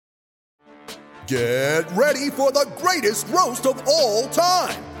Get ready for the greatest roast of all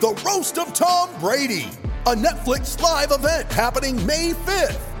time, the Roast of Tom Brady, a Netflix live event happening May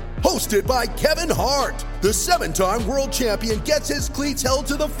 5th. Hosted by Kevin Hart, the 7-time world champion gets his cleats held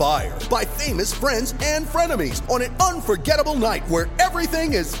to the fire by famous friends and frenemies on an unforgettable night where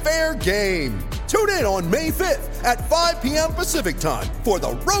everything is fair game. Tune in on May 5th at 5 p.m. Pacific time for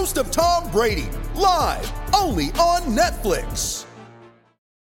the Roast of Tom Brady, live only on Netflix.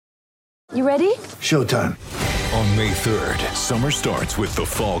 You ready? Showtime. On May 3rd, summer starts with The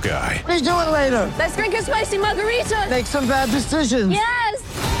Fall Guy. Let's do it later. Let's drink a spicy margarita. Make some bad decisions. Yes!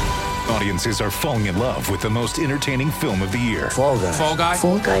 Audiences are falling in love with the most entertaining film of the year. Fall Guy. Fall Guy?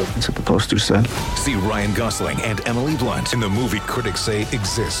 Fall guy. That's what the poster said. See Ryan Gosling and Emily Blunt in the movie critics say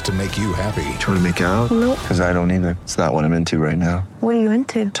exists to make you happy. Trying to make it out? Nope. Because I don't either. It's not what I'm into right now. What are you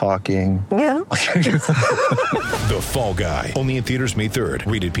into? Talking. Yeah. The Fall Guy. Only in theaters May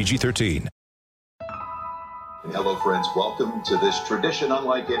 3rd. Rated PG-13. Hello, friends. Welcome to this tradition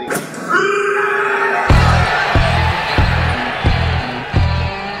unlike any.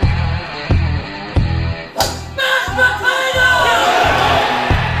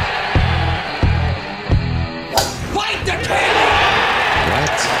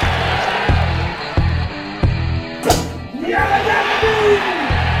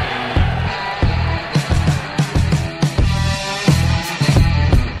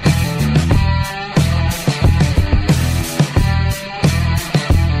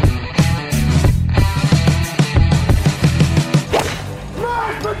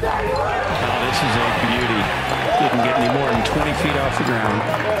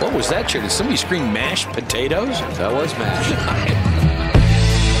 What was that, Chair? Did somebody scream mashed potatoes? That was mashed.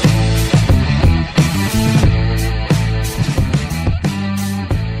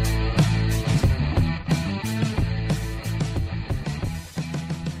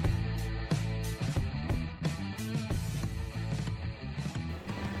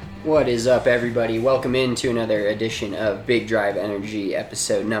 What is up, everybody? Welcome into another edition of Big Drive Energy,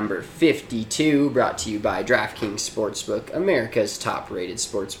 episode number 52, brought to you by DraftKings Sportsbook, America's top-rated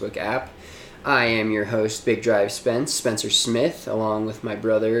sportsbook app. I am your host, Big Drive Spencer Smith, along with my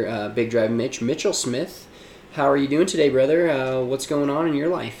brother, Big Drive Mitchell Smith. How are you doing today, brother? What's going on in your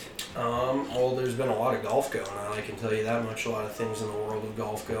life? Well, there's been a lot of golf going on, I can tell you that much. A lot of things in the world of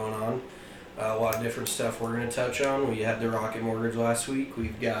golf going on. A lot of different stuff we're going to touch on. We had the Rocket Mortgage last week.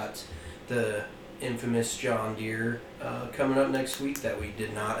 We've got the infamous John Deere coming up next week that we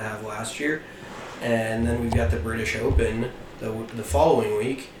did not have last year. And then we've got the British Open the following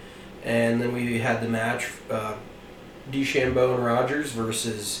week. And then we had the match, DeChambeau and Rogers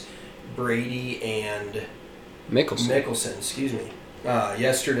versus Brady and Mickelson,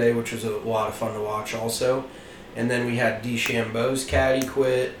 yesterday, which was a lot of fun to watch also. And then we had DeChambeau's caddy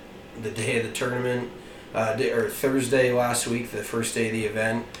quit the day of the tournament, or Thursday last week, the first day of the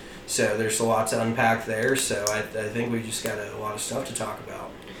event. So there's a lot to unpack there. So I think we just got a lot of stuff to talk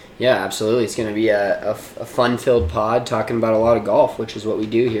about. Yeah, absolutely. It's going to be a fun-filled pod talking about a lot of golf, which is what we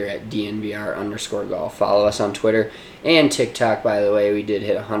do here at DNVR_golf. Follow us on Twitter and TikTok, by the way. We did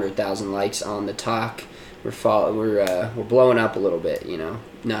hit 100,000 likes on the talk. We're blowing up a little bit, you know,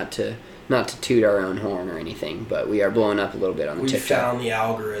 not to toot our own horn or anything, but we are blowing up a little bit on the TikTok. We found the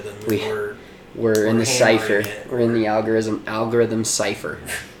algorithm. We're in the cipher. We're in the algorithm cipher.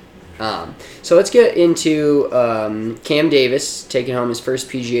 So let's get into Cam Davis taking home his first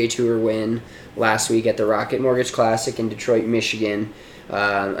PGA Tour win last week at the Rocket Mortgage Classic in Detroit, Michigan.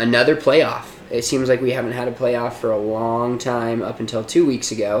 Another playoff. It seems like we haven't had a playoff for a long time up until 2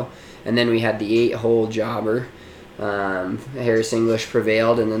 weeks ago. And then we had the 8-hole jobber. Harris English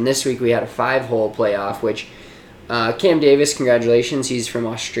prevailed, and then this week we had a 5-hole playoff, which Cam Davis, congratulations, he's from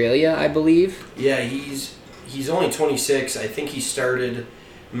Australia, I believe. Yeah, he's only 26. I think he started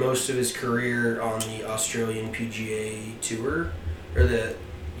most of his career on the Australian PGA Tour, or the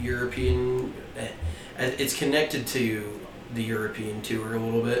European, it's connected to the European Tour a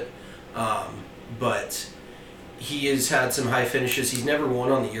little bit, but he has had some high finishes. He's never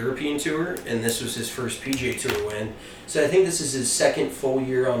won on the European Tour, and this was his first PGA Tour win. So I think this is his second full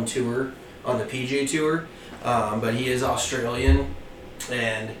year on tour, on the PGA Tour. But he is Australian,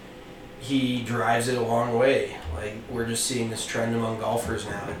 and he drives it a long way. Like, we're just seeing this trend among golfers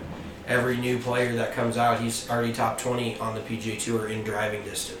now. Every new player that comes out, he's already top 20 on the PGA Tour in driving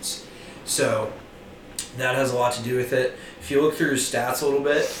distance. So that has a lot to do with it. If you look through his stats a little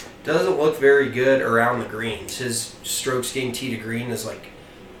bit, doesn't look very good around the greens. His strokes gained tee to green is like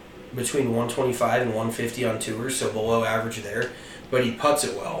between 125 and 150 on tour, so below average there. But he putts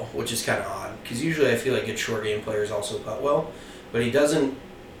it well, which is kind of odd, because usually I feel like good short game players also putt well, but he doesn't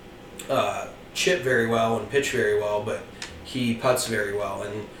chip very well and pitch very well, but he putts very well.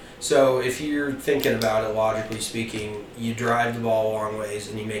 And so if you're thinking about it logically speaking, you drive the ball a long ways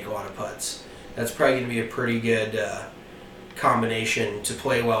and you make a lot of putts. That's probably going to be a pretty good combination to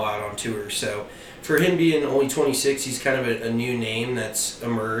play well out on tour. So for him being only 26, he's kind of a new name that's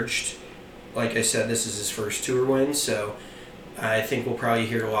emerged. Like I said, this is his first tour win, so I think we'll probably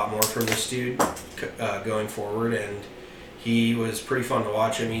hear a lot more from this dude going forward. And he was pretty fun to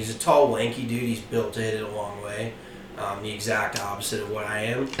watch him. He's a tall, lanky dude. He's built to hit it a long way. The exact opposite of what I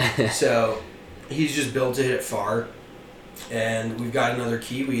am. So he's just built to hit it far. And we've got another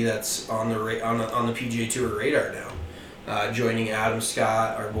Kiwi that's on the PGA Tour radar now, joining Adam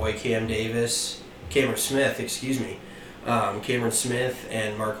Scott, our boy Cameron Smith,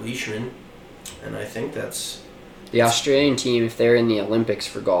 and Mark Leishman. And I think that's... The Australian team, if they're in the Olympics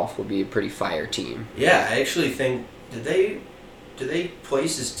for golf, will be a pretty fire team. Yeah, I actually think... Did they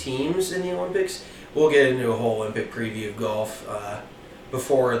place as teams in the Olympics? We'll get into a whole Olympic preview of golf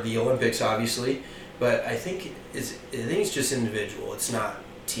before the Olympics, obviously. But I think it's just individual. It's not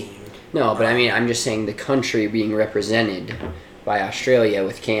team. No, but I mean, I'm just saying the country being represented by Australia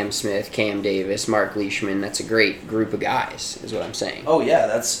with Cam Smith, Cam Davis, Mark Leishman. That's a great group of guys, is what I'm saying. Oh yeah,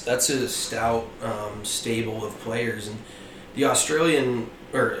 that's a stout stable of players, and the Australian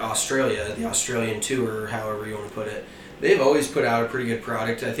Tour, however you want to put it, they've always put out a pretty good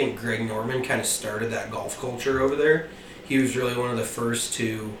product. I think Greg Norman kind of started that golf culture over there. He was really one of the first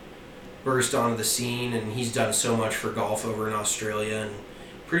to burst onto the scene, and he's done so much for golf over in Australia and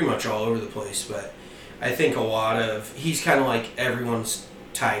pretty much all over the place. But I think he's kind of like everyone's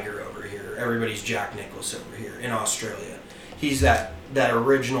Tiger over here. Everybody's Jack Nicklaus over here in Australia. He's that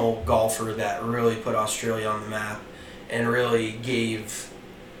original golfer that really put Australia on the map and really gave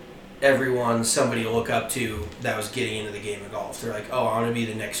everyone somebody to look up to that was getting into the game of golf. They're like, oh, I want to be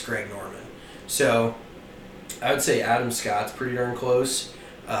the next Greg Norman. So I would say Adam Scott's pretty darn close.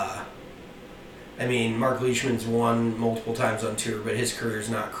 I mean, Mark Leishman's won multiple times on tour, but his career's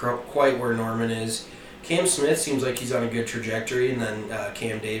not quite where Norman is. Cam Smith seems like he's on a good trajectory, and then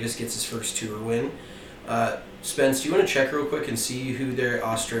Cam Davis gets his first tour win. Spence, do you want to check real quick and see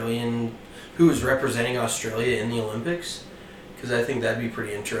who is representing Australia in the Olympics? Because I think that'd be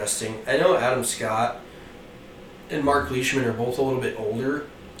pretty interesting. I know Adam Scott and Mark Leishman are both a little bit older,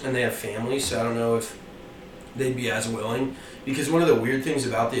 and they have families, so I don't know if they'd be as willing. Because one of the weird things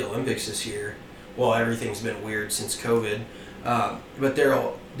about the Olympics this year, well, everything's been weird since COVID, but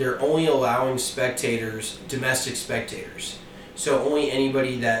they're only allowing domestic spectators. So only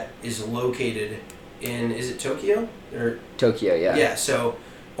anybody that is located in, is it Tokyo? Tokyo, yeah. Yeah, so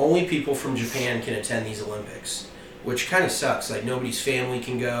only people from Japan can attend these Olympics, which kind of sucks. Like, nobody's family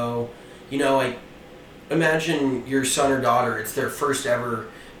can go. You know, like, imagine your son or daughter, it's their first ever,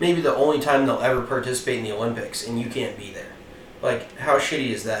 maybe the only time they'll ever participate in the Olympics, and you can't be there. Like, how shitty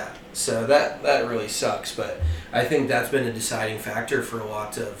is that? So that really sucks, but I think that's been a deciding factor for a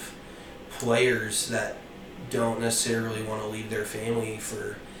lot of players that don't necessarily want to leave their family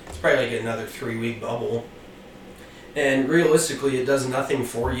for, it's probably like another 3-week bubble. And realistically, it does nothing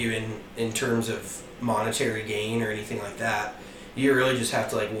for you in terms of monetary gain or anything like that. You really just have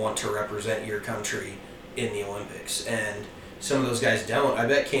to want to represent your country in the Olympics, and some of those guys don't. I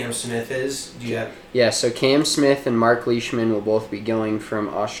bet Cam Smith is. Do you have? Yeah, so Cam Smith and Mark Leishman will both be going from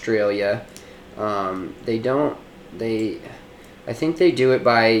Australia. I think they do it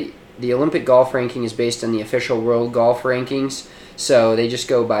by, the Olympic golf ranking is based on the official world golf rankings, so they just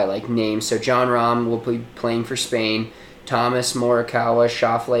go by names. So John Rahm will be playing for Spain. Thomas, Morikawa,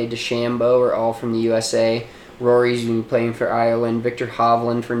 Schauffele, DeChambeau are all from the USA. Rory's going to be playing for Ireland. Victor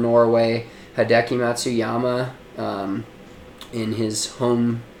Hovland for Norway. Hideki Matsuyama, in his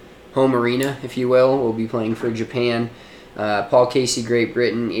home arena, if you will be playing for Japan. Paul Casey, Great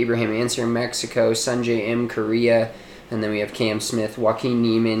Britain. Abraham Ancer, Mexico. Sungjae Im, Korea. And then we have Cam Smith, Joaquin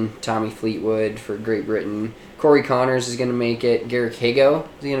Niemann, Tommy Fleetwood for Great Britain. Corey Connors is going to make it. Garrick Higo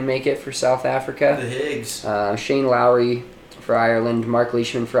is going to make it for South Africa. The Higgs. Shane Lowry for Ireland. Mark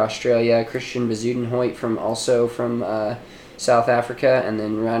Leishman for Australia. Christian Bezuidenhout from South Africa. And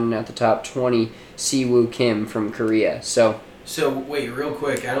then rounding out the top 20, Siwoo Kim from Korea. So wait, real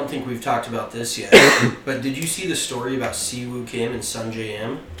quick, I don't think we've talked about this yet, but did you see the story about Siwoo Kim and Sungjae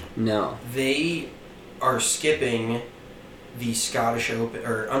Im? No. They are skipping the Scottish Open,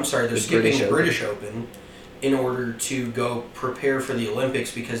 they're skipping the British Open in order to go prepare for the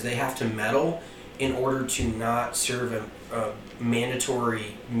Olympics because they have to medal in order to not serve a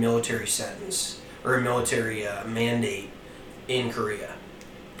mandatory military sentence or a military mandate in Korea.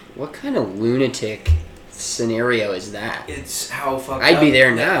 What kind of lunatic scenario is that? It's how fucked I'd up. be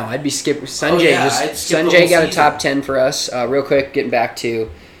there now. I'd be skipping. Sanjay yeah, I'd skip the Sanjay whole got a season. top 10 for us. Real quick, getting back to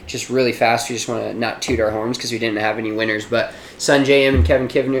just really fast. We just want to not toot our horns because we didn't have any winners. But Sanjay M and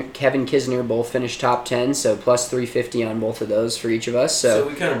Kevin Kisner both finished top 10, so plus 350 on both of those for each of us. So So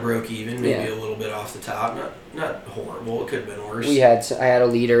we kind of broke even, maybe Yeah. a little bit off the top. Not horrible. It could have been worse. I had a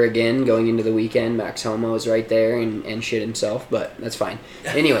leader again going into the weekend. Max Homo was right there and shit himself, but that's fine.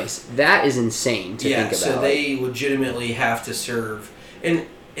 Anyways, that is insane to think about. So they legitimately have to serve. And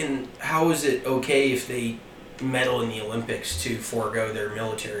how is it okay if they medal in the Olympics to forego their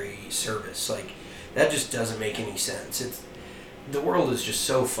military service? Like, that just doesn't make any sense. The world is just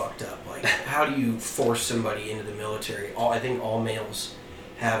so fucked up. Like, how do you force somebody into the military? I think all males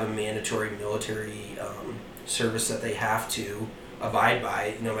have a mandatory military service that they have to abide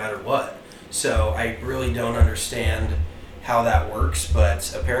by no matter what. So I really don't understand how that works,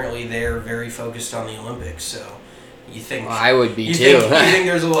 but apparently they're very focused on the Olympics. So you think I would be you too. Think, you think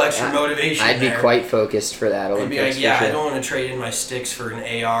there's a little extra motivation? I'd be there. quite focused for that I'd Olympics. be like, for yeah, sure. I don't want to trade in my sticks for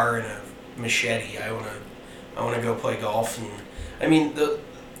an AR and a machete. I want to go play golf. And I mean,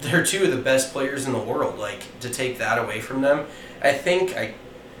 they're two of the best players in the world. Like, to take that away from them,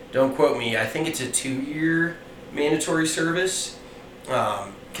 don't quote me, I think it's a 2-year mandatory service.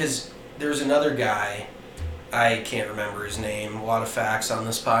 Because there's another guy, I can't remember his name. A lot of facts on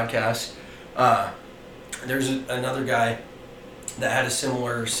this podcast. There's another guy that had a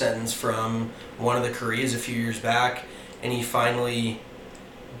similar sentence from one of the Koreas a few years back, and he finally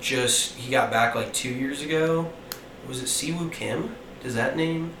he got back like 2 years ago. Was it Siwoo Kim? Does that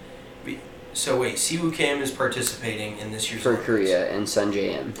name? So wait, Siwoo Kim is participating in this year's for Olympics. Korea and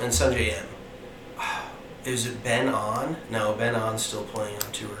Sanjay M. And Sanjay M. Is it Ben On? No, Ben On's still playing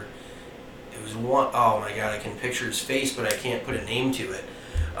on tour. It was one, oh my god, I can picture his face, but I can't put a name to it.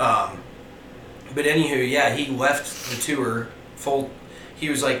 But anywho, yeah, he left the tour he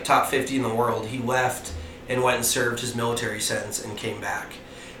was like top 50 in the world. He left and went and served his military sentence and came back.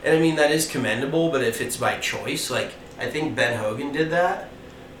 And I mean, that is commendable, but if it's by choice, like, I think Ben Hogan did that.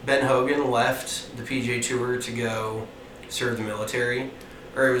 Ben Hogan left the PGA Tour to go serve the military.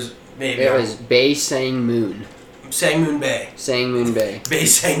 Or it was maybe... It was Bae Sang Moon. Sang Moon Bae. Sang Moon Bae. Bae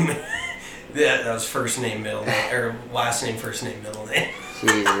Sang Moon. That was first name, middle name, or last name, first name, middle name.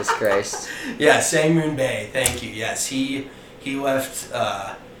 Jesus Christ. Yeah, Sang Moon Bae. Thank you. Yes, he left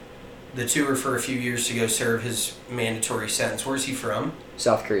the tour for a few years to go serve his mandatory sentence. Where's he from?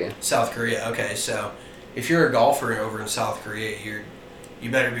 South Korea. South Korea. Okay, so if you're a golfer over in South Korea,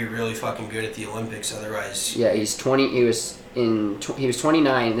 you better be really fucking good at the Olympics, otherwise. Yeah, he's 20. He was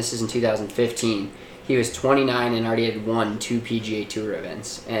 29. This is in 2015. He was 29 and already had won 2 PGA Tour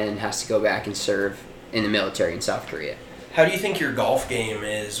events and has to go back and serve in the military in South Korea. How do you think your golf game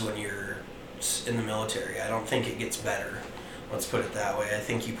is when you're in the military? I don't think it gets better. Let's put it that way. I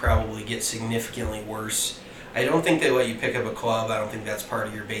think you probably get significantly worse. I don't think they let you pick up a club. I don't think that's part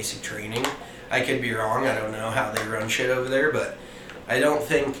of your basic training. I could be wrong. I don't know how they run shit over there, but I don't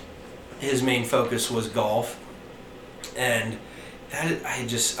think his main focus was golf. And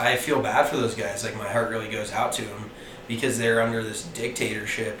I feel bad for those guys. Like, my heart really goes out to them because they're under this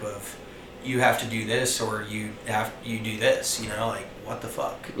dictatorship of you have to do this or you do this, you know, like, what the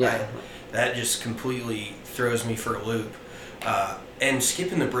fuck? Yeah. That just completely throws me for a loop. And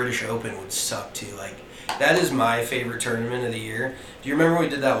skipping the British Open would suck too. Like, that is my favorite tournament of the year. Do you remember we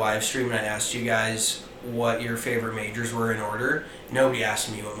did that live stream and I asked you guys what your favorite majors were in order? Nobody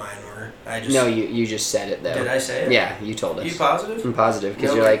asked me what mine were. No, you just said it though. Did I say it? Yeah, you told us. Are you positive? I'm positive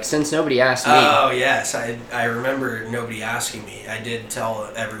because you're Nobody- like, since nobody asked me. Oh, yes. I remember nobody asking me. I did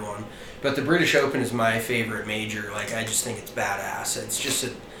tell everyone. But the British Open is my favorite major. Like, I just think it's badass. It's just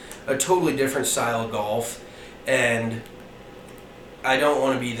a totally different style of golf. And I don't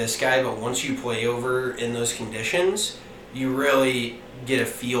want to be this guy, but once you play over in those conditions, you really get a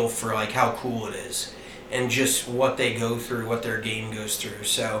feel for, like, how cool it is. And just what they go through, what their game goes through.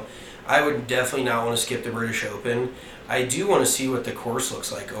 So I would definitely not want to skip the British Open. I do want to see what the course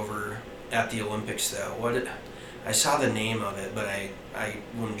looks like over at the Olympics, though. I saw the name of it, but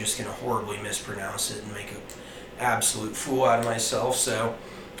I'm just going to horribly mispronounce it and make an absolute fool out of myself. So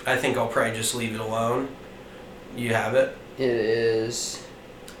I think I'll probably just leave it alone. You have it? It is...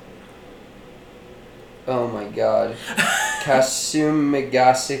 Oh my god.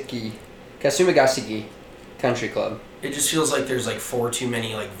 Kasumigaseki Country Club. It just feels like there's like 4 too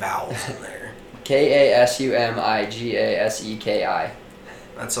many like vowels in there. Kasumigaseki.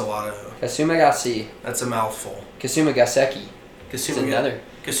 That's a lot of... Kasumigasi. That's a mouthful. Kasumigaseki. Kasumigaseki. another.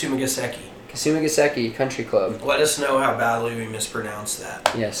 Kasumigaseki. Kasumigaseki Country Club. Let us know how badly we mispronounced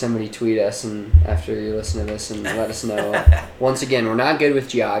that. Yeah, somebody tweet us and after you listen to this and let us know. Once again, we're not good with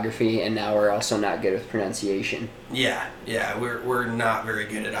geography, and now we're also not good with pronunciation. Yeah, we're not very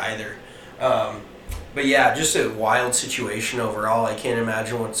good at either. But yeah, just a wild situation overall. I can't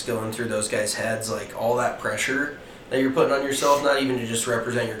imagine what's going through those guys' heads, like all that pressure that you're putting on yourself, not even to just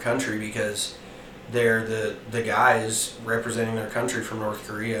represent your country, because they're the guys representing their country from North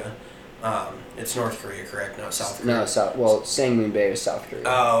Korea. It's North Korea, correct? Not South Korea? No, Sangmoon Bay is South Korea.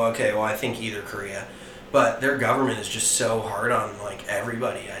 Oh, okay. Well, I think either Korea. But their government is just so hard on, like,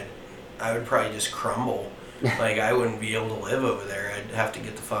 everybody. I would probably just crumble. Like, I wouldn't be able to live over there. I'd have to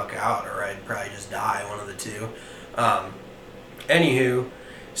get the fuck out, or I'd probably just die, one of the two. Anywho,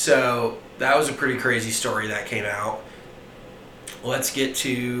 so that was a pretty crazy story that came out. Let's get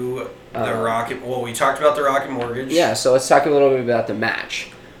to the Rocket... Well, we talked about the Rocket Mortgage. Yeah, so let's talk a little bit about the match.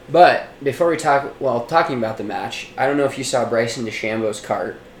 But before we talking about the match, I don't know if you saw Bryson DeChambeau's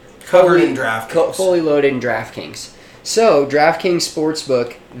cart. Covered in DraftKings. Fully loaded in DraftKings. So, DraftKings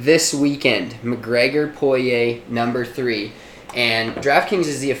Sportsbook this weekend, McGregor-Poirier number 3. And DraftKings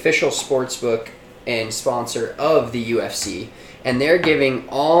is the official sportsbook and sponsor of the UFC. And they're giving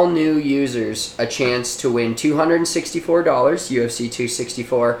all new users a chance to win $264, UFC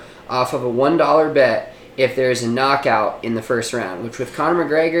 264, off of a $1 bet if there's a knockout in the first round. Which with Conor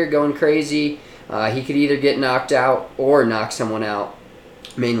McGregor going crazy, he could either get knocked out or knock someone out.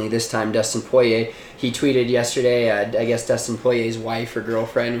 Mainly this time Dustin Poirier. He tweeted yesterday, I guess Dustin Poirier's wife or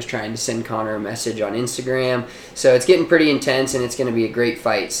girlfriend was trying to send Conor a message on Instagram. So it's getting pretty intense, and it's going to be a great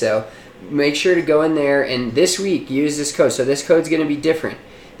fight. So make sure to go in there, and this week use this code. So this code's going to be different.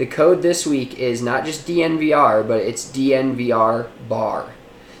 The code this week is not just DNVR, but it's DNVR bar.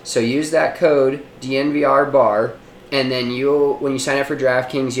 So use that code, DNVR bar, and then when you sign up for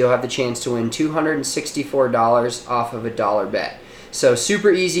DraftKings, you'll have the chance to win $264 off of a $1 bet. So super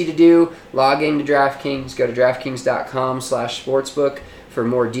easy to do. Log into DraftKings. Go to DraftKings.com/sportsbook for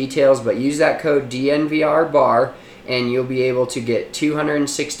more details. But use that code DNVRBAR, and you'll be able to get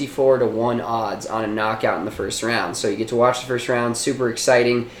 264 to 1 odds on a knockout in the first round. So you get to watch the first round. Super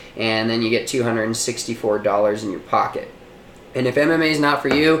exciting. And then you get $264 in your pocket. And if MMA is not for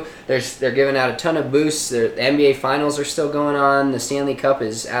you, they're giving out a ton of boosts. The NBA Finals are still going on. The Stanley Cup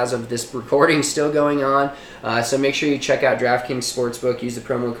is, as of this recording, still going on. So make sure you check out DraftKings Sportsbook. Use the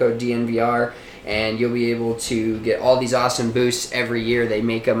promo code DNVR, and you'll be able to get all these awesome boosts every year. They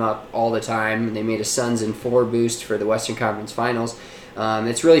make them up all the time. They made a Suns in 4 boost for the Western Conference Finals.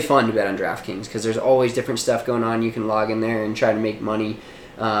 It's really fun to bet on DraftKings because there's always different stuff going on. You can log in there and try to make money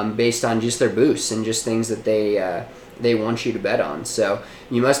based on just their boosts and just things that they want you to bet on. So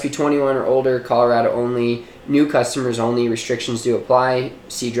you must be 21 or older, Colorado only, new customers only, restrictions do apply.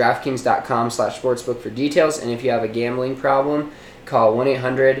 See DraftKings.com/sportsbook for details, and if you have a gambling problem, call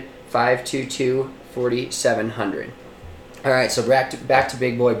 1-800-522-4700. All right, so back to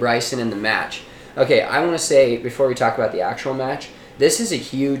big boy Bryson and the match. Okay, I want to say, before we talk about the actual match, this is a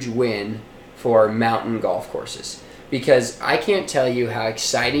huge win for mountain golf courses, because I can't tell you how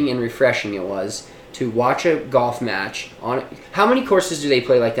exciting and refreshing it was to watch a golf match on. How many courses do they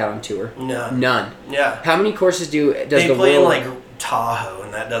play like that on tour? None. Yeah. How many courses does they the play world... in like Tahoe,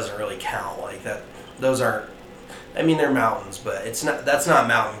 and that doesn't really count like that. Those aren't. I mean, they're mountains, but it's not. That's not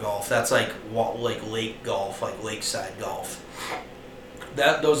mountain golf. That's like lake golf, like lakeside golf.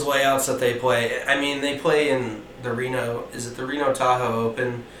 Those layouts that they play. I mean, they play in the Reno. Is it the Reno Tahoe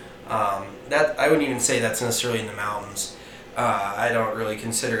Open? That I wouldn't even say that's necessarily in the mountains. I don't really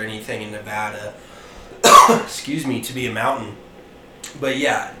consider anything in Nevada, excuse me, to be a mountain. But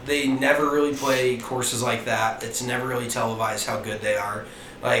yeah, they never really play courses like that. It's never really televised how good they are.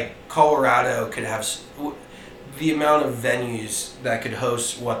 Like Colorado could have the amount of venues that could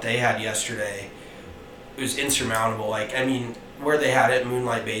host what they had yesterday. It was insurmountable. Like, I mean, where they had it,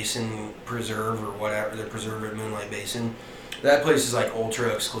 Moonlight Basin Preserve or whatever, the preserve at Moonlight Basin, that place is like ultra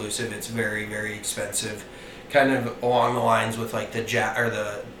exclusive. It's very, very expensive. Kind of along the lines with like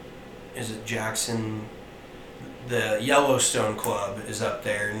Jackson? The Yellowstone Club is up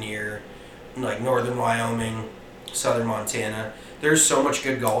there near like northern Wyoming, southern Montana. There's so much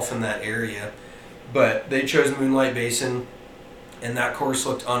good golf in that area, but they chose Moonlight Basin, and that course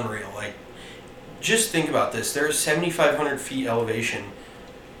looked unreal. Like, just think about this. There's 7,500 feet elevation,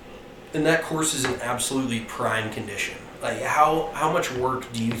 and that course is in absolutely prime condition. Like, how much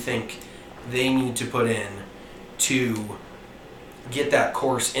work do you think they need to put in to get that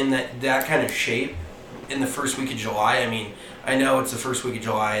course in that kind of shape in the first week of July? I mean, I know it's the first week of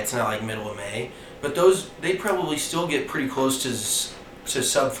July, it's not like middle of May, but they probably still get pretty close to to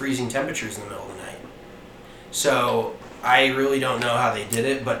sub-freezing temperatures in the middle of the night. So I really don't know how they did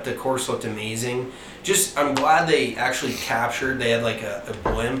it, but the course looked amazing. I'm glad they actually captured. They had like a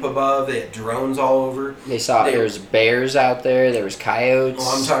blimp above. They had drones all over. There was bears out there. There was coyotes. Well,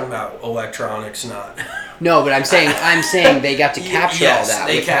 I'm talking about electronics, not. No, but I'm saying they got to capture all that.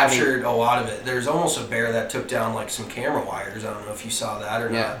 They captured a lot of it. There's almost a bear that took down like some camera wires. I don't know if you saw that or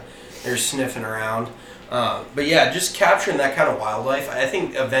not. They're sniffing around. But yeah, just capturing that kind of wildlife. I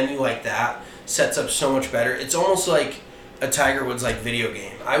think a venue like that sets up so much better. It's almost like a Tiger Woods like video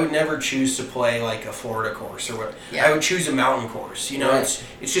game. I would never choose to play like a Florida course or what. Yeah. I would choose a mountain course. You know, it's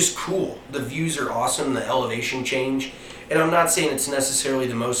just cool. The views are awesome. The elevation change. And I'm not saying it's necessarily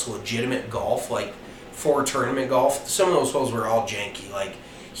the most legitimate golf, like for tournament golf. Some of those holes were all janky. Like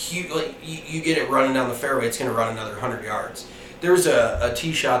you get it running down the fairway, it's going to run another 100 yards. There was a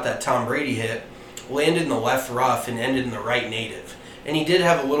tee shot that Tom Brady hit, landed in the left rough and ended in the right native. And he did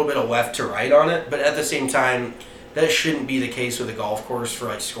have a little bit of left to right on it, but at the same time, that shouldn't be the case with a golf course for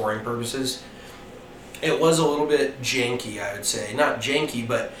like scoring purposes. It was a little bit janky, I would say. Not janky,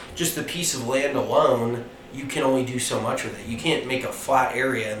 but just the piece of land alone, you can only do so much with it. You can't make a flat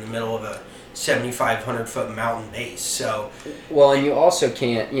area in the middle of a 7,500 foot mountain base. So, well, and you also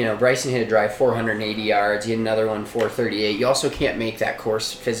can't, Bryson hit a drive 480 yards, he hit another one 438. You also can't make that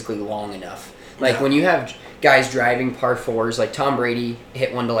course physically long enough. Like when you have guys driving par fours, like Tom Brady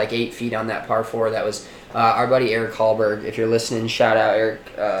hit one to like 8 feet on that par four. That was our buddy Eric Hallberg. If you're listening, shout out Eric.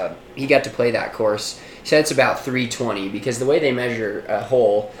 He got to play that course. He said it's about 320 because the way they measure a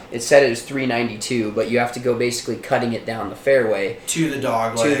hole, it said it was 392, but you have to go basically cutting it down the fairway to the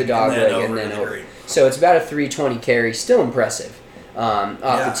dog leg and then over. So it's about a 320 carry. Still impressive off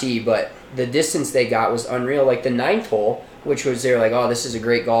the tee, but the distance they got was unreal. Like the 9th hole, which was they're like, oh, this is a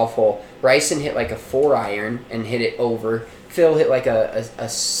great golf hole. Bryson hit like a 4-iron and hit it over. Phil hit like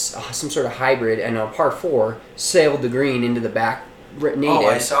some sort of hybrid and a par 4 sailed the green into the back native. Oh,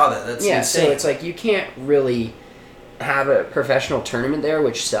 I saw that. That's insane. So it's like you can't really have a professional tournament there,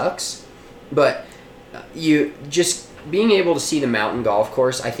 which sucks. But you just being able to see the mountain golf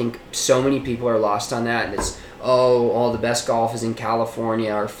course, I think so many people are lost on that, and it's all the best golf is in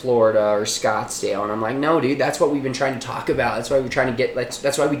California or Florida or Scottsdale, and I'm like, no, dude, that's what we've been trying to talk about. That's why we're trying to get.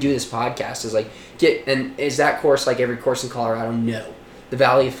 That's why we do this podcast. Is like and is that course like every course in Colorado? No, the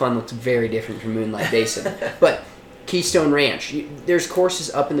Valley of Fun looks very different from Moonlight Basin, but Keystone Ranch, there's courses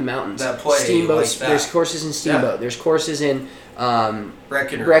up in the mountains. That play Steamboats. like that. There's courses in Steamboat. Yeah. There's courses in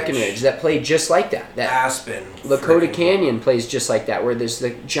Breckenridge that play just like that. Aspen. Lakota Canyon plays just like that, where there's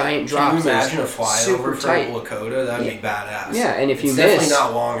the giant drops. Can you imagine a flyover for tight. Lakota? That'd be badass. Yeah, and if you it's miss, definitely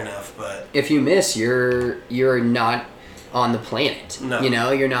not long enough, but if you miss, you're not on the planet. No.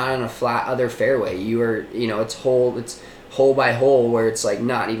 You're not on a flat other fairway. You are, it's hole by hole where it's like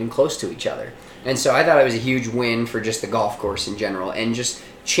not even close to each other. And so I thought it was a huge win for just the golf course in general and just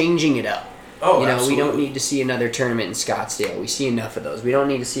changing it up. Oh, absolutely. We don't need to see another tournament in Scottsdale. We see enough of those. We don't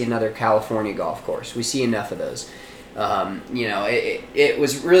need to see another California golf course. We see enough of those. It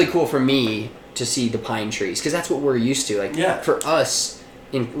was really cool for me to see the pine trees because that's what we're used to. For us,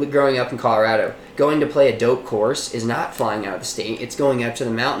 growing up in Colorado, going to play a dope course is not flying out of the state. It's going up to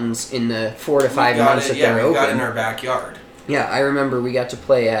the mountains in the 4 to 5 months that they're open. Yeah, we got in our backyard. Yeah, I remember we got to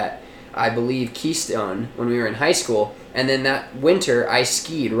play at, I believe, Keystone when we were in high school. And then that winter, I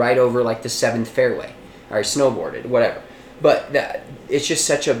skied right over like the 7th fairway, or snowboarded, whatever. But it's just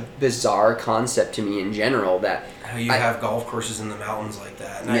such a bizarre concept to me in general that how you have golf courses in the mountains like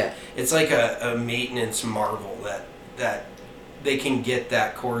that. And it's like a maintenance marvel that they can get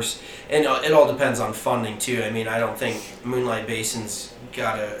that course, and it all depends on funding too. I mean, I don't think Moonlight Basin's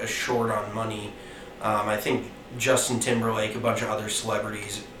got a short on money. I think Justin Timberlake, a bunch of other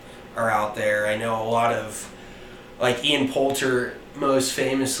celebrities are out there. I know a lot of. Like Ian Poulter, most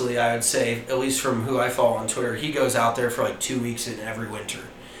famously, I would say, at least from who I follow on Twitter, he goes out there for like 2 weeks in every winter.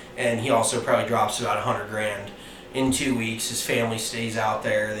 And he also probably drops about $100,000 in 2 weeks. His family stays out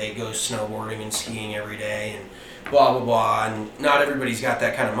there. They go snowboarding and skiing every day and blah, blah, blah. And not everybody's got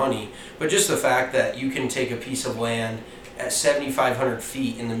that kind of money. But just the fact that you can take a piece of land at 7,500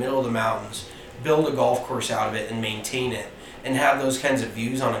 feet in the middle of the mountains, build a golf course out of it and maintain it, and have those kinds of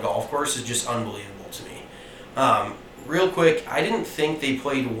views on a golf course is just unbelievable to me. Real quick, I didn't think they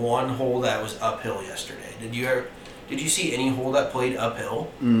played one hole that was uphill yesterday. Did you see any hole that played uphill?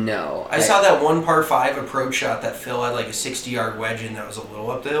 No. I saw that one par 5 approach shot that Phil had like a 60-yard wedge in that was a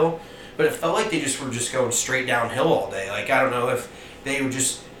little up the hill, but it felt like they were just going straight downhill all day. Like, I don't know if they would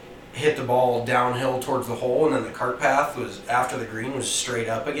just hit the ball downhill towards the hole and then the cart path was after the green was straight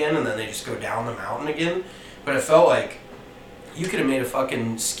up again and then they just go down the mountain again. But it felt like you could have made a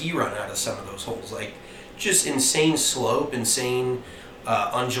fucking ski run out of some of those holes. Like, just insane slope, insane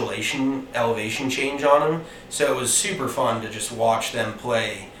undulation, elevation change on them. So it was super fun to just watch them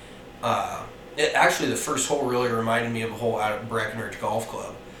play. Actually, the first hole really reminded me of a hole out at Breckenridge Golf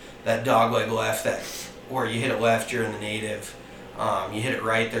Club. That dogleg left, where you hit it left, you're in the native. You hit it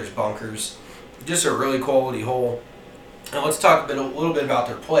right, there's bunkers. Just a really quality hole. And let's talk a little bit about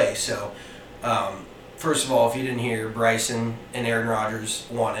their play. So, first of all, if you didn't hear, Bryson and Aaron Rodgers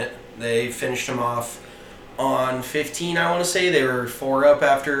won it. They finished them off on 15, I want to say. They were 4 up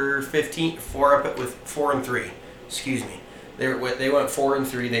after 15, 4 up with 4 and 3. Excuse me. They went 4 and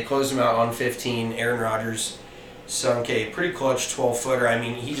 3. They closed them out on 15. Aaron Rodgers sunk a pretty clutch 12-footer. I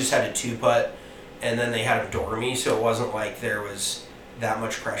mean, he just had a 2-putt, and then they had him dormy, so it wasn't like there was that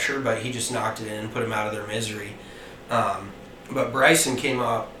much pressure, but he just knocked it in and put them out of their misery. But Bryson came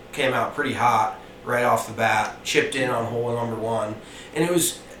out pretty hot right off the bat, chipped in on hole number 1, and it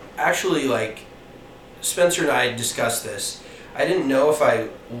was actually like Spencer and I discussed this. I didn't know if I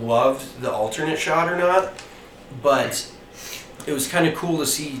loved the alternate shot or not, but it was kind of cool to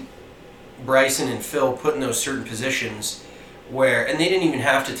see Bryson and Phil put in those certain positions where, and they didn't even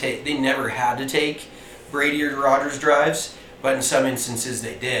have to take, they never had to take Brady or Rodgers drives, but in some instances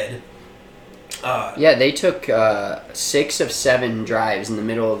they did. Yeah, they took 6 of 7 drives in the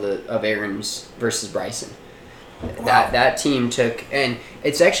middle of Aaron's versus Bryson. Wow. That team took, and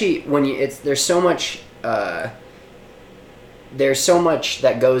it's actually there's so much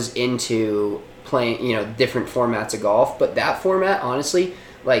that goes into playing, different formats of golf, but that format, honestly,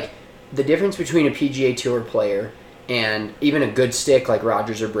 like the difference between a PGA Tour player and even a good stick like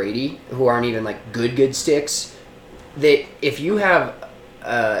Rodgers or Brady, who aren't even like good sticks, if you have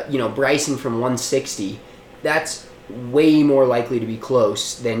Bryson from 160, that's way more likely to be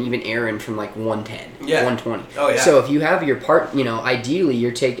close than even Aaron from like 110, 120. Oh, yeah. So if you have your part, ideally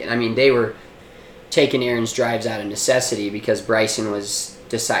you're taking, they were taking Aaron's drives out of necessity because Bryson was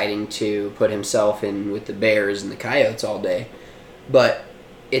deciding to put himself in with the Bears and the Coyotes all day. But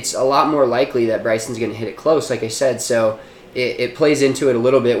it's a lot more likely that Bryson's going to hit it close, like I said. So it plays into it a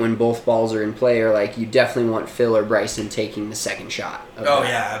little bit when both balls are in play, or like you definitely want Phil or Bryson taking the second shot.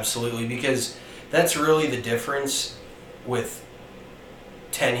 Yeah, absolutely, because that's really the difference with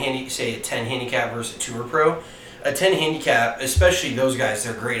a 10 handicap versus a Tour Pro. A 10 handicap, especially those guys,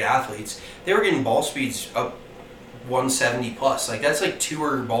 they're great athletes. They were getting ball speeds up 170 plus. Like, that's like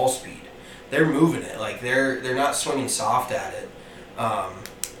Tour ball speed. They're moving it. Like, they're not swinging soft at it.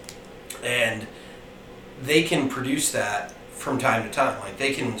 And they can produce that from time to time. Like,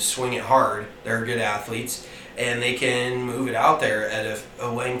 they can swing it hard. They're good athletes. And they can move it out there at a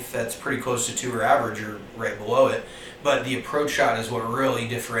length that's pretty close to Tour average or right below it. But the approach shot is what really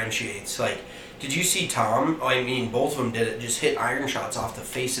differentiates. Like, did you see Tom? Both of them did it. Just hit iron shots off the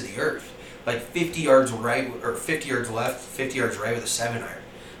face of the earth. Like 50 yards right or 50 yards left, 50 yards right with a 7-iron.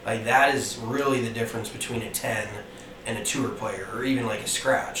 Like, that is really the difference between a 10 and a Tour player, or even like a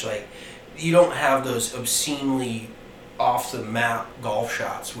scratch. Like, you don't have those obscenely off the map golf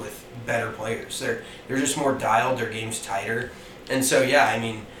shots with better players. They're just more dialed. Their game's tighter. And so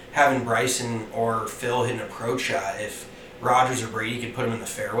having Bryson or Phil hit an approach shot, if Rodgers or Brady could put him in the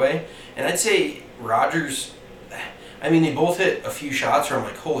fairway, and I'd say Rodgers, they both hit a few shots where I'm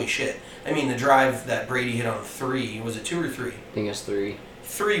like, holy shit. The drive that Brady hit on 3, was it 2 or 3? I think it's 3.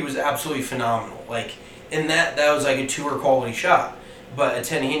 3 was absolutely phenomenal. Like, and that was like a Tour quality shot. But a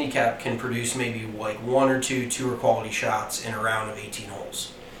 10 handicap can produce maybe like 1 or 2 Tour quality shots in a round of 18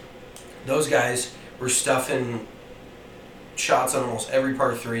 holes. Those guys were stuffing shots on almost every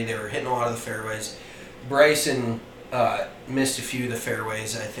par 3. They were hitting a lot of the fairways. Bryson missed a few of the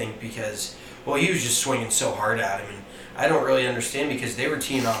fairways, I think, because, he was just swinging so hard at him. And I don't really understand, because they were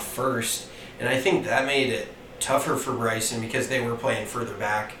teeing off first. And I think that made it tougher for Bryson because they were playing further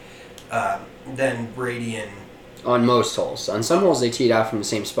back than Brady and... On most holes. On some holes, they teed off from the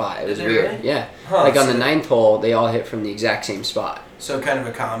same spot. It was weird. Really? Yeah. Huh, like on the 9th hole, they all hit from the exact same spot. So kind of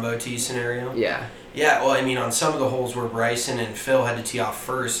a combo tee scenario? Yeah. Yeah, on some of the holes where Bryson and Phil had to tee off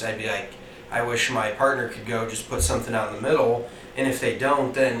first, I'd be like, I wish my partner could go just put something out in the middle, and if they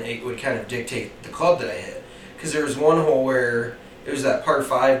don't, then it would kind of dictate the club that I hit. Because there was one hole where it was that par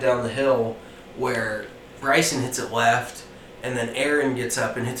 5 down the hill where Bryson hits it left, and then Aaron gets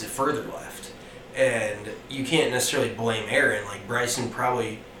up and hits it further left. And you can't necessarily blame Aaron. Like, Bryson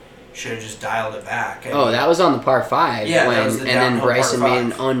probably should have just dialed it back. That was on the par 5. Yeah, that was the and then downhill Bryson par 5.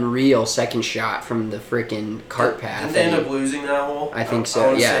 made an unreal second shot from the freaking cart path. Did they end up losing that hole? I think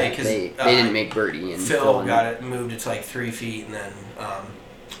so. Yeah, they didn't make birdie. And Phil got it moved it to like 3 feet, and then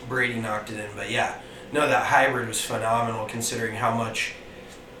Brady knocked it in. But yeah, no, that hybrid was phenomenal considering how much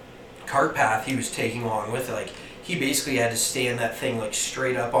cart path he was taking along with it. Like, he basically had to stand that thing like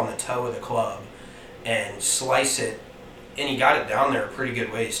straight up on the toe of the club and slice it, and he got it down there a pretty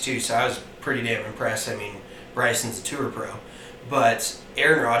good ways too, so I was pretty damn impressed. I mean, Bryson's a tour pro, but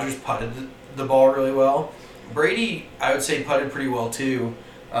Aaron Rodgers putted the ball really well. Brady, I would say, putted pretty well too.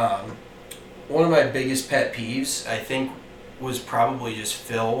 One of my biggest pet peeves, I think, was probably just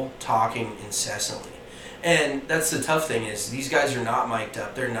Phil talking incessantly. And that's the tough thing, is these guys are not mic'd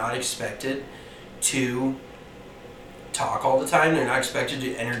up. They're not expected to talk all the time. They're not expected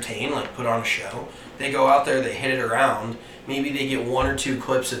to entertain, like put on a show. They go out there, they hit it around. Maybe they get 1 or 2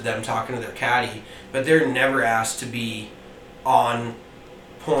 clips of them talking to their caddy, but they're never asked to be on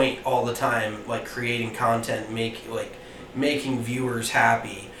point all the time, like creating content, making viewers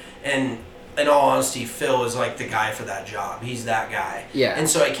happy. And in all honesty, Phil is like the guy for that job. He's that guy. Yeah. And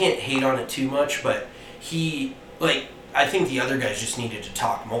so I can't hate on it too much, but I think the other guys just needed to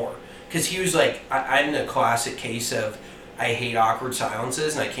talk more. Because he was like, I'm the classic case of, I hate awkward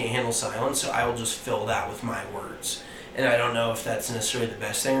silences and I can't handle silence, so I will just fill that with my words. And I don't know if that's necessarily the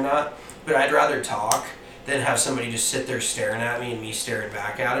best thing or not, but I'd rather talk than have somebody just sit there staring at me and me staring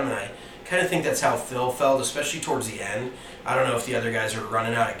back at him. And I kind of think that's how Phil felt, especially towards the end. I don't know if the other guys are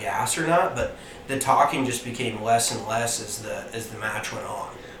running out of gas or not, but the talking just became less and less as the match went on.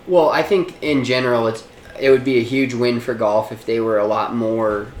 Well, I think in general it would be a huge win for golf if they were a lot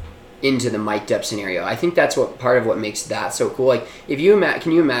more into the mic'd up scenario. I think that's part of what makes that so cool. Like, if you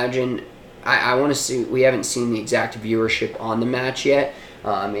can you imagine? I want to see. We haven't seen the exact viewership on the match yet.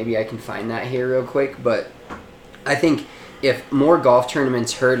 Maybe I can find that here real quick. But I think if more golf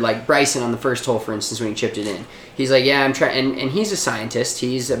tournaments heard, like Bryson on the first hole, for instance, when he chipped it in, he's like, yeah, I'm trying. And he's a scientist.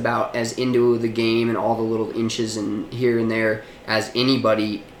 He's about as into the game and all the little inches and here and there as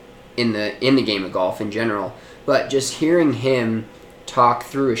anybody in the game of golf in general. But just hearing him talk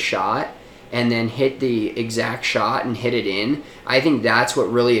through a shot and then hit the exact shot and hit it in, I think that's what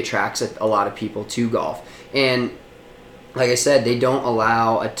really attracts a lot of people to golf. And like I said, they don't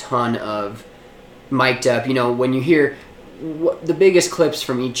allow a ton of mic'd up. You know, when you hear the biggest clips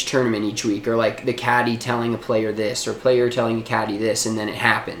from each tournament each week are like the caddy telling a player this or player telling a caddy this, and then it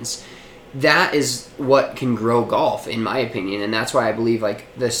happens. That is what can grow golf, in my opinion, and that's why I believe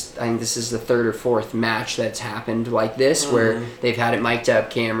like this. I think this is the 3rd or 4th match that's happened like this, where they've had it mic'd up,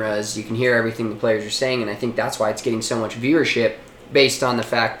 cameras. You can hear everything the players are saying, and I think that's why it's getting so much viewership, based on the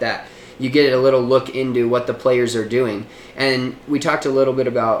fact that you get a little look into what the players are doing. And we talked a little bit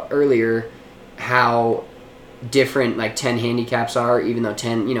about earlier how different like 10 handicaps are, even though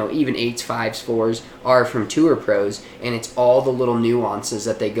 10, even 8s, 5s, 4s are from tour pros, and it's all the little nuances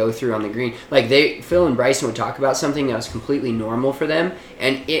that they go through on the green. Like Phil and Bryson would talk about something that was completely normal for them,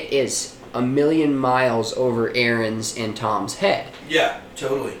 and it is a million miles over Aaron's and Tom's head. Yeah,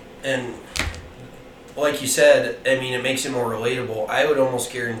 totally. And like you said, I mean, it makes it more relatable. I would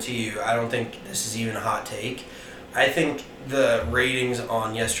almost guarantee you, I don't think this is even a hot take, I think the ratings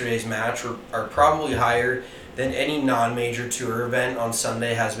on yesterday's match are probably higher than any non-major tour event on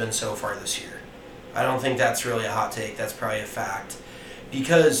Sunday has been so far this year. I don't think that's really a hot take. That's probably a fact.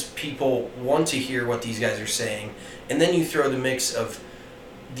 Because people want to hear what these guys are saying, and then you throw the mix of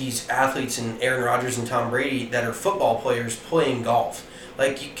these athletes and Aaron Rodgers and Tom Brady that are football players playing golf.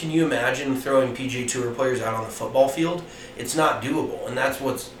 Like, can you imagine throwing PGA Tour players out on the football field? It's not doable, and that's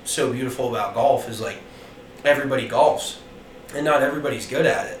what's so beautiful about golf is, like, everybody golfs, and not everybody's good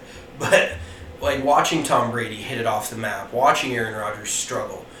at it. But like watching Tom Brady hit it off the map, watching Aaron Rodgers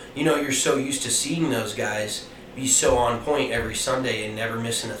struggle. You're so used to seeing those guys be so on point every Sunday and never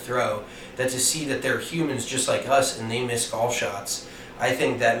missing a throw, that to see that they're humans just like us and they miss golf shots, I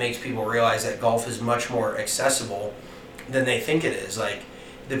think that makes people realize that golf is much more accessible than they think it is. Like,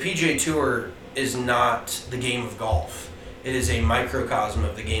 the PGA Tour is not the game of golf. It is a microcosm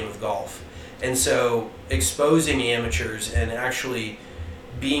of the game of golf. And so exposing amateurs and actually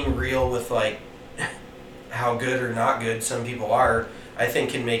being real with like how good or not good some people are, I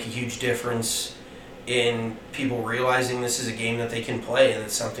think can make a huge difference in people realizing this is a game that they can play and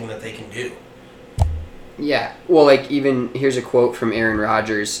it's something that they can do. Yeah, well, like, even here's a quote from Aaron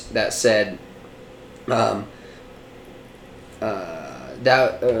Rodgers that said, where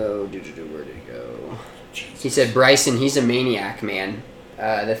did he go? Jesus. He said, Bryson, he's a maniac, man.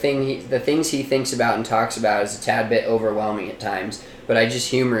 The things he thinks about and talks about is a tad bit overwhelming at times, but I just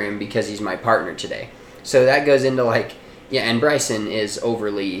humor him because he's my partner today. So that goes into like, yeah, and Bryson is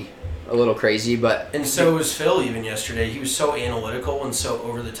overly a little crazy, but... And so was Phil even yesterday. He was so analytical and so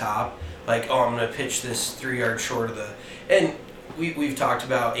over the top. Like, oh, I'm going to pitch this 3 yards short of the... And we've talked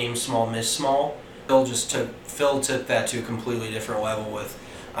about aim small, miss small. Phil took that to a completely different level with,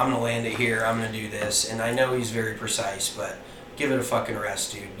 I'm going to land it here, I'm going to do this. And I know he's very precise, but give it a fucking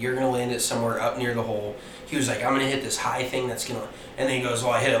rest, dude. You're going to land it somewhere up near the hole. He was like, I'm going to hit this high thing that's going to... And then he goes,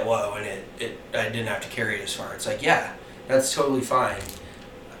 well, I hit it low, and I didn't have to carry it as far. It's like, yeah, that's totally fine.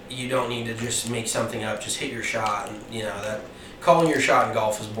 You don't need to just make something up. Just hit your shot. And, that calling your shot in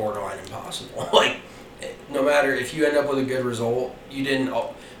golf is borderline impossible. Like, no matter if you end up with a good result, you didn't...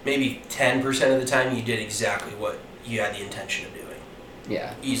 Maybe 10% of the time, you did exactly what you had the intention of doing.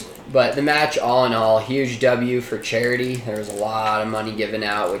 Yeah. Easily. But the match, all in all, huge W for charity. There was a lot of money given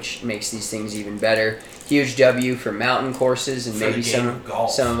out, which makes these things even better. Huge W for mountain courses and For maybe the game of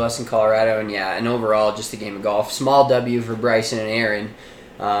golf. some of us in Colorado. And overall, just the game of golf. Small W for Bryson and Aaron.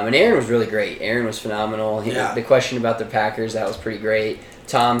 And Aaron was really great. Aaron was phenomenal. The question about the Packers, that was pretty great.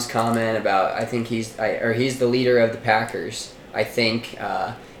 Tom's comment about, I think he's the leader of the Packers, I think.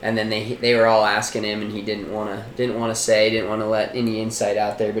 And then they were all asking him, and he didn't want to let any insight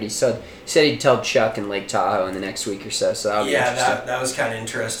out there. But he said he'd tell Chuck in Lake Tahoe in the next week or so. So that'll be interesting. that was kind of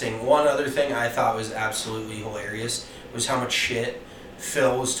interesting. One other thing I thought was absolutely hilarious was how much shit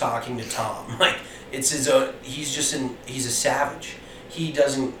Phil was talking to Tom. Like, it's his own. He's a savage. He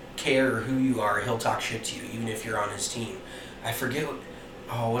doesn't care who you are. He'll talk shit to you, even if you're on his team. I forget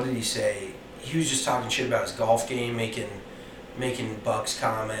what did he say? He was just talking shit about his golf game, making Bucks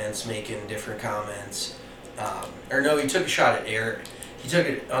comments, making different comments. He took a shot at Aaron. He took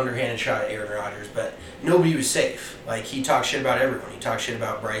an underhanded shot at Aaron Rodgers, but nobody was safe. Like, he talked shit about everyone. He talked shit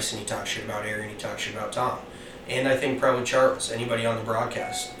about Bryson. He talked shit about Aaron. He talked shit about Tom. And I think probably Charles. Anybody on the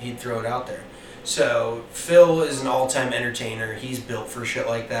broadcast, he'd throw it out there. So Phil is an all-time entertainer. He's built for shit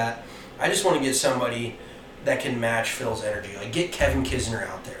like that. I just want to get somebody that can match Phil's energy. Like, get Kevin Kisner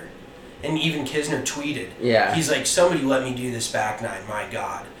out there. And even Kisner tweeted. Yeah. He's like, somebody let me do this back nine, my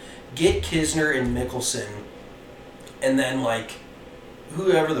God. Get Kisner and Mickelson, and then, like,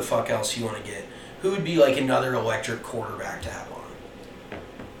 whoever the fuck else you want to get. Who would be, like, another electric quarterback to have on?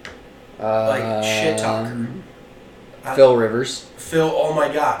 Like, shit talker. Phil Rivers. Oh my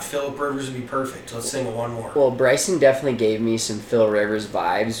God, Philip Rivers would be perfect. Let's think of one more. Well, Bryson definitely gave me some Phil Rivers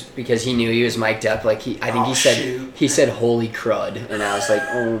vibes because he knew he was mic'd up. Like, he said "Holy crud," and I was like,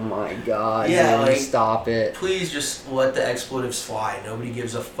 "Oh my God, yeah, man, stop it! Please just let the expletives fly. Nobody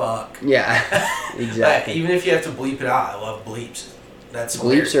gives a fuck." Yeah, exactly. Even if you have to bleep it out, I love bleeps. That's bleeps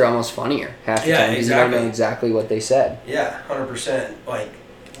hilarious. are almost funnier half the time because you don't know exactly what they said. Yeah, 100%. Like,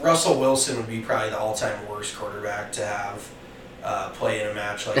 Russell Wilson would be probably the all-time worst quarterback to have play in a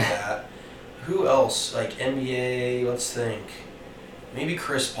match like that. Who else? Like, NBA, let's think. Maybe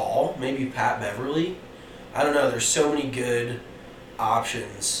Chris Paul, maybe Pat Beverly. I don't know. There's so many good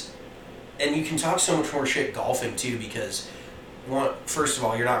options. And you can talk so much more shit golfing, too, because, first of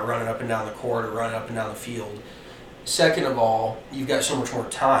all, you're not running up and down the court or running up and down the field. Second of all, you've got so much more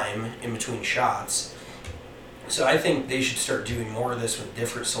time in between shots. So I think they should start doing more of this with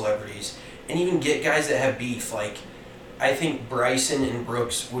different celebrities and even get guys that have beef. Like, I think Bryson and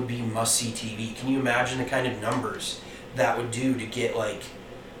Brooks would be must-see TV. Can you imagine the kind of numbers that would do to get, like,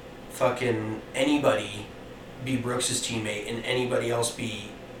 fucking anybody be Brooks' teammate and anybody else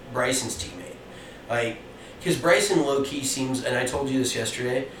be Bryson's teammate? Like, because Bryson low-key seems, and I told you this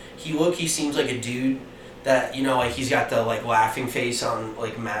yesterday, he low-key seems like a dude that, you know, like, he's got the, like, laughing face on,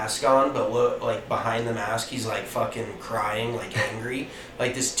 like, mask on, but look, like, behind the mask, he's, like, fucking crying, like, angry.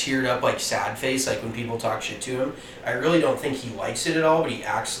 Like, this teared up, like, sad face, like, when people talk shit to him. I really don't think he likes it at all, but he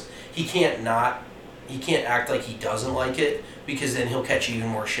can't act like he doesn't like it, because then he'll catch even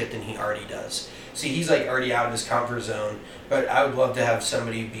more shit than he already does. See, he's, like, already out of his comfort zone, but I would love to have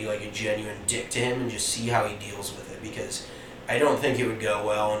somebody be, like, a genuine dick to him and just see how he deals with it, because I don't think it would go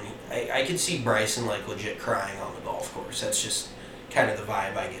well, and I could see Bryson, like, legit crying on the golf course. That's just kind of the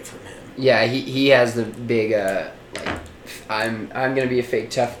vibe I get from him. Yeah, he has the big, like, I'm gonna be a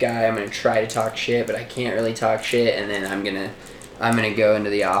fake tough guy. I'm gonna try to talk shit, but I can't really talk shit, and then I'm gonna go into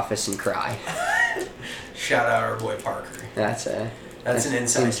the office and cry. Shout out our boy Parker. That's an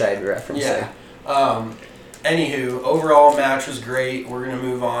inside reference. Yeah. Anywho, overall match was great. We're going to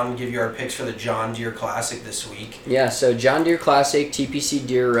move on and give you our picks for the John Deere Classic this week. Yeah, so John Deere Classic, TPC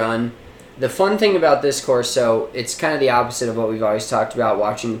Deere Run. The fun thing about this course, so it's kind of the opposite of what we've always talked about,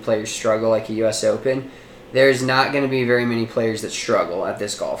 watching the players struggle like a U.S. Open. There's not going to be very many players that struggle at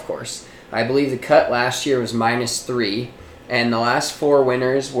this golf course. I believe the cut last year was -3, and the last 4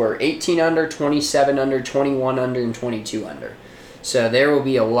 winners were 18 under, 27 under, 21 under, and 22 under. So there will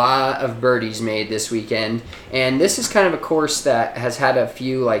be a lot of birdies made this weekend. And this is kind of a course that has had a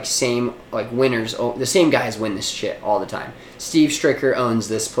few winners. The same guys win this shit all the time. Steve Stricker owns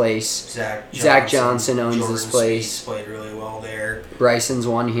this place. Zach Johnson owns Jordan this place. Spieth played really well there. Bryson's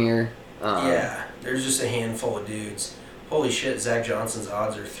won here. Yeah, there's just a handful of dudes. Holy shit, Zach Johnson's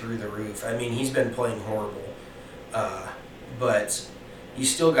odds are through the roof. I mean, he's been playing horrible. But you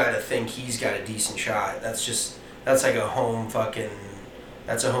still got to think he's got a decent shot. That's like a home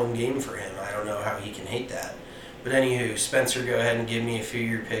game for him. I don't know how he can hate that. But anywho, Spencer, go ahead and give me a few of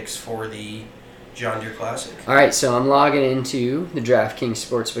your picks for the John Deere Classic. All right, so I'm logging into the DraftKings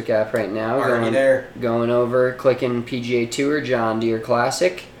Sportsbook app right now. Going over, clicking PGA Tour, John Deere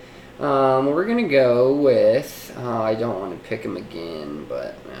Classic. We're going to go with, I don't want to pick him again,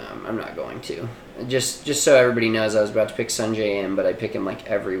 but I'm not going to. Just so everybody knows, I was about to pick Sungjae Im, but I pick him like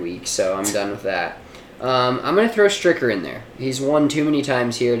every week, so I'm done with that. I'm going to throw Stricker in there. He's won too many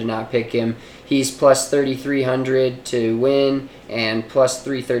times here to not pick him. He's plus 3,300 to win and plus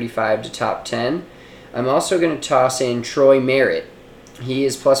 335 to top 10. I'm also going to toss in Troy Merritt. He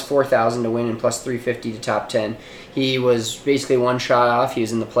is plus 4,000 to win and plus 350 to top 10. He was basically one shot off. He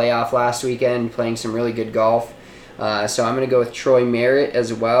was in the playoff last weekend playing some really good golf. So I'm going to go with Troy Merritt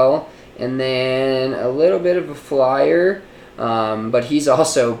as well. And then a little bit of a flyer, but he's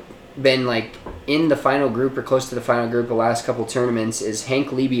also been like in the final group or close to the final group the last couple tournaments, is Hank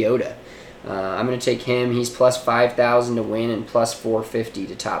Lebioda. I'm going to take him. He's plus 5,000 to win and plus 450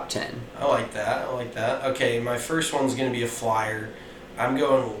 to top 10. I like that. Okay, my first one's going to be a flyer. I'm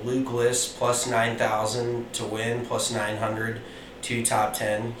going Luke List plus 9,000 to win, plus 900 to top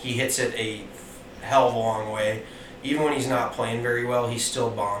 10. He hits it a hell of a long way. Even when he's not playing very well, he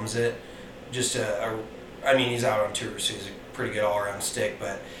still bombs it. He's out on tour, so he's a pretty good all-around stick,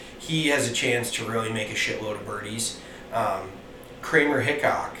 but he has a chance to really make a shitload of birdies. Kramer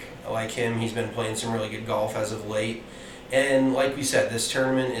Hickok, I like him. He's been playing some really good golf as of late. And like we said, this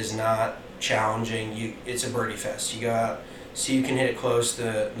tournament is not challenging. It's a birdie fest. You got so you can hit it close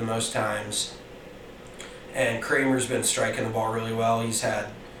the most times. And Kramer's been striking the ball really well. He's had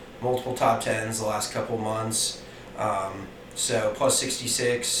multiple top 10s the last couple months. So plus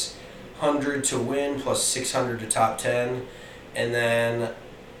 6,600 to win, plus 600 to top 10. And then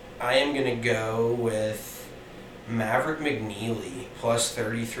I am going to go with Maverick McNeely, plus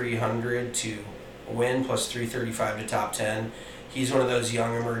 3,300 to win, plus 335 to top 10. He's one of those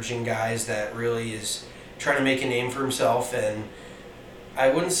young emerging guys that really is trying to make a name for himself, and I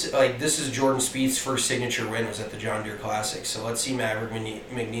wouldn't say, this is Jordan Spieth's first signature win was at the John Deere Classic, so let's see Maverick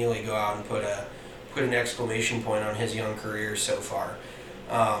McNeely go out and put an exclamation point on his young career so far.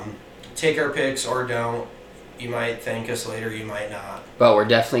 Take our picks or don't. You might thank us later, you might not. But we're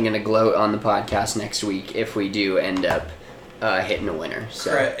definitely going to gloat on the podcast next week if we do end up hitting a winner.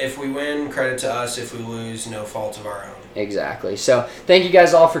 So. If we win, credit to us. If we lose, no fault of our own. Exactly. So thank you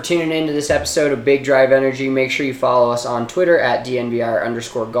guys all for tuning in to this episode of Big Drive Energy. Make sure you follow us on Twitter at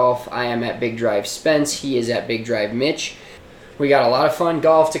DNVR_golf. I am at Big Drive Spence. He is at Big Drive Mitch. We got a lot of fun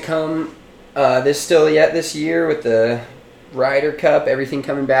golf to come this year with the Ryder Cup, everything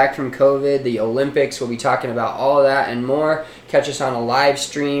coming back from COVID, the Olympics. We'll be talking about all of that and more. Catch us on a live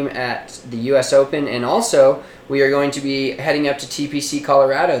stream at the U.S. Open. And also, we are going to be heading up to TPC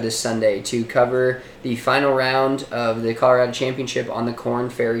Colorado this Sunday to cover the final round of the Colorado Championship on the Corn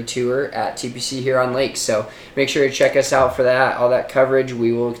Ferry Tour at TPC Huron Lake. So make sure to check us out for that, all that coverage.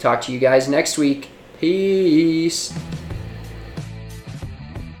 We will talk to you guys next week. Peace.